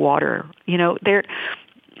indigo water.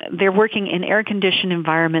 They're working in air-conditioned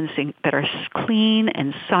environments that are clean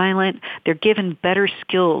and silent. They're given better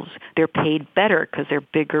skills. They're paid better because they're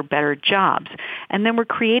bigger, better jobs. And then we're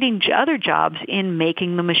creating other jobs in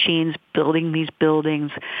making the machines, building these buildings,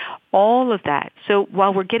 all of that. So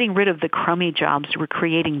while we're getting rid of the crummy jobs, we're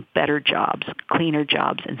creating better jobs, cleaner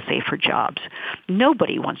jobs, and safer jobs.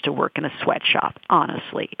 Nobody wants to work in a sweatshop,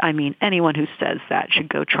 honestly. I mean, anyone who says that should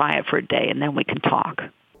go try it for a day, and then we can talk.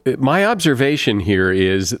 My observation here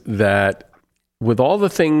is that with all the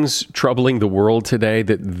things troubling the world today,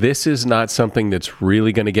 that this is not something that's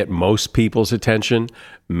really going to get most people's attention.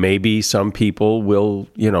 Maybe some people will,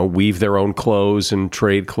 weave their own clothes and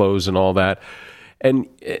trade clothes and all that. And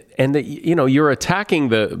that, you're attacking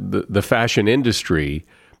the fashion industry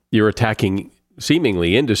you're attacking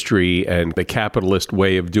seemingly industry and the capitalist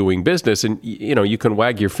way of doing business. And, you can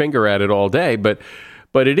wag your finger at it all day, but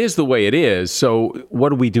it is the way it is. So what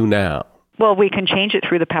do we do now? Well, we can change it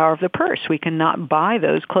through the power of the purse. We can not buy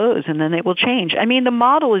those clothes, and then it will change. I mean, the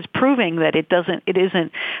model is proving that it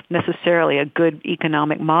isn't necessarily a good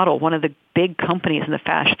economic model. One of the big companies in the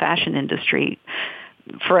fast fashion industry,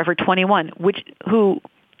 Forever 21, who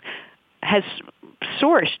has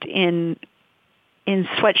sourced in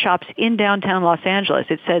sweatshops in downtown Los Angeles.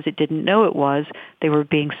 It says it didn't know it was. They were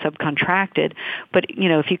being subcontracted. But,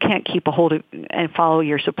 if you can't keep a hold of and follow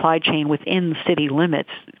your supply chain within city limits,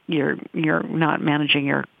 you're not managing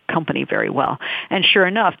your company very well. And sure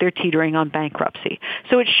enough, they're teetering on bankruptcy.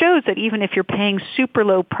 So it shows that even if you're paying super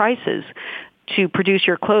low prices to produce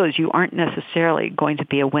your clothes, you aren't necessarily going to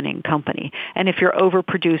be a winning company. And if you're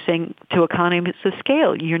overproducing to economies of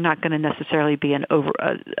scale, you're not going to necessarily be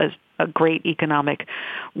a great economic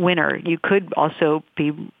winner. You could also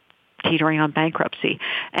be teetering on bankruptcy.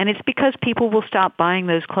 And it's because people will stop buying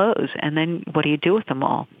those clothes. And then what do you do with them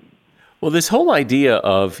all? Well, this whole idea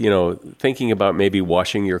of, thinking about maybe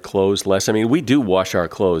washing your clothes less. I mean, we do wash our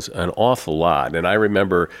clothes an awful lot. And I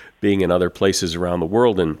remember being in other places around the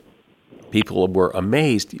world and people were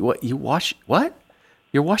amazed. What, you wash, what?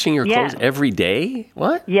 You're washing your clothes every day?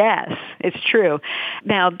 What? Yes, it's true.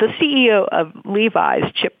 Now, the CEO of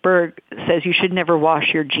Levi's, Chip Bergh, says you should never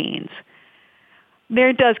wash your jeans.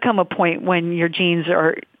 There does come a point when your jeans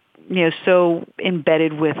are, so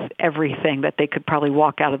embedded with everything that they could probably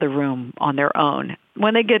walk out of the room on their own.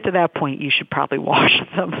 When they get to that point, you should probably wash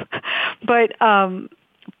them. But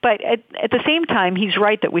at the same time, he's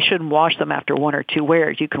right that we shouldn't wash them after one or two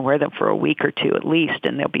wears. You can wear them for a week or two at least,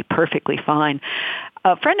 and they'll be perfectly fine.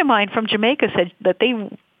 A friend of mine from Jamaica said that they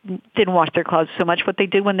didn't wash their clothes so much. What they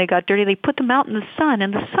did when they got dirty, they put them out in the sun,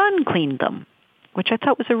 and the sun cleaned them, which I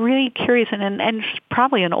thought was a really curious and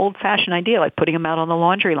probably an old-fashioned idea, like putting them out on the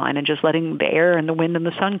laundry line and just letting the air and the wind and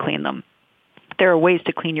the sun clean them. There are ways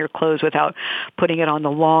to clean your clothes without putting it on the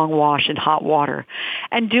long wash in hot water.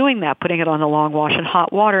 And doing that, putting it on the long wash in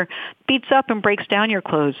hot water, beats up and breaks down your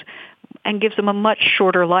clothes and gives them a much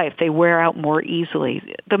shorter life. They wear out more easily.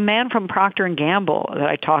 The man from Procter & Gamble that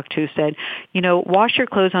I talked to said, wash your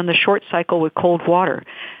clothes on the short cycle with cold water.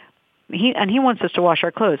 He wants us to wash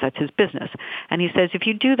our clothes. That's his business. And he says if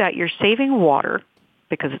you do that, you're saving water,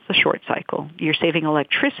 because it's a short cycle. You're saving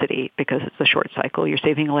electricity because it's a short cycle. You're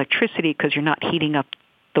saving electricity because you're not heating up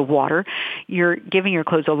the water. You're giving your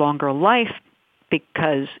clothes a longer life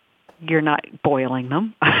because you're not boiling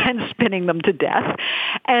them and spinning them to death.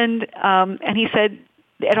 And he said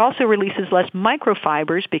it also releases less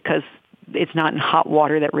microfibers because it's not in hot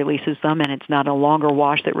water that releases them, and it's not a longer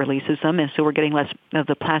wash that releases them, and so we're getting less of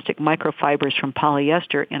the plastic microfibers from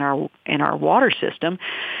polyester in our water system.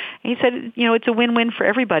 And he said, it's a win-win for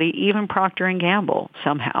everybody, even Procter & Gamble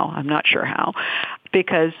somehow. I'm not sure how,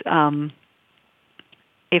 because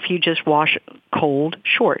if you just wash cold,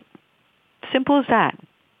 short, simple as that,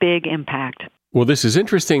 big impact. Well, this is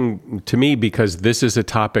interesting to me because this is a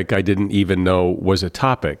topic I didn't even know was a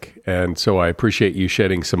topic, and so I appreciate you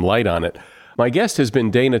shedding some light on it. My guest has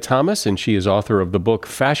been Dana Thomas, and she is author of the book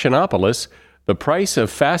Fashionopolis, The Price of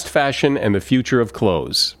Fast Fashion and the Future of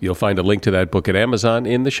Clothes. You'll find a link to that book at Amazon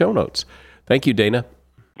in the show notes. Thank you, Dana.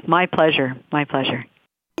 My pleasure. My pleasure.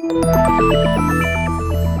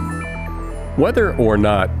 Whether or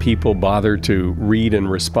not people bother to read and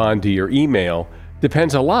respond to your email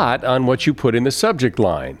depends a lot on what you put in the subject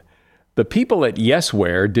line. The people at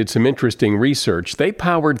Yesware did some interesting research. They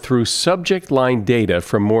powered through subject line data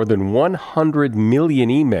from more than 100 million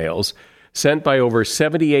emails sent by over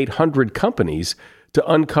 7,800 companies to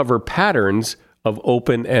uncover patterns of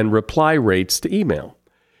open and reply rates to email.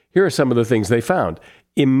 Here are some of the things they found.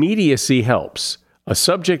 Immediacy helps. A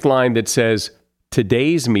subject line that says,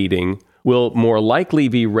 "Today's meeting," will more likely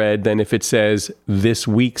be read than if it says, "This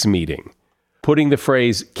week's meeting." Putting the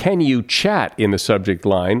phrase, "Can you chat?" in the subject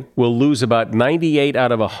line will lose about 98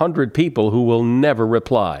 out of 100 people who will never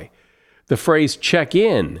reply. The phrase "check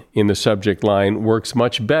in" the subject line works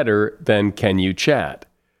much better than "Can you chat?"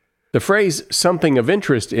 The phrase "something of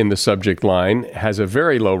interest" in the subject line has a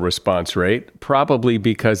very low response rate, probably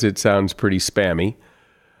because it sounds pretty spammy.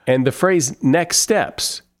 And the phrase "next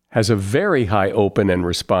steps" has a very high open and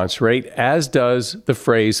response rate, as does the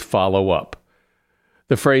phrase "follow up."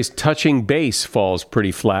 The phrase "touching base" falls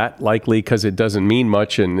pretty flat, likely because it doesn't mean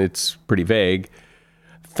much and it's pretty vague.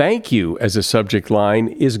 "Thank you" as a subject line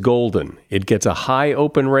is golden. It gets a high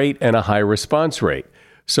open rate and a high response rate.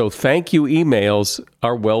 So thank you emails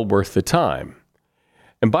are well worth the time.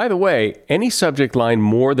 And by the way, any subject line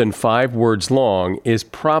more than 5 words long is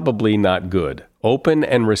probably not good. Open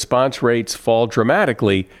and response rates fall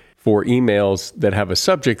dramatically for emails that have a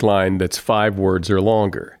subject line that's 5 words or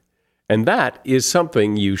longer. And that is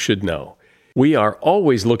something you should know. We are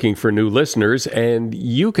always looking for new listeners, and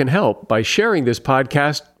you can help by sharing this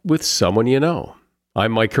podcast with someone you know.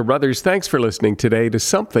 I'm Mike Carruthers. Thanks for listening today to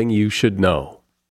Something You Should Know.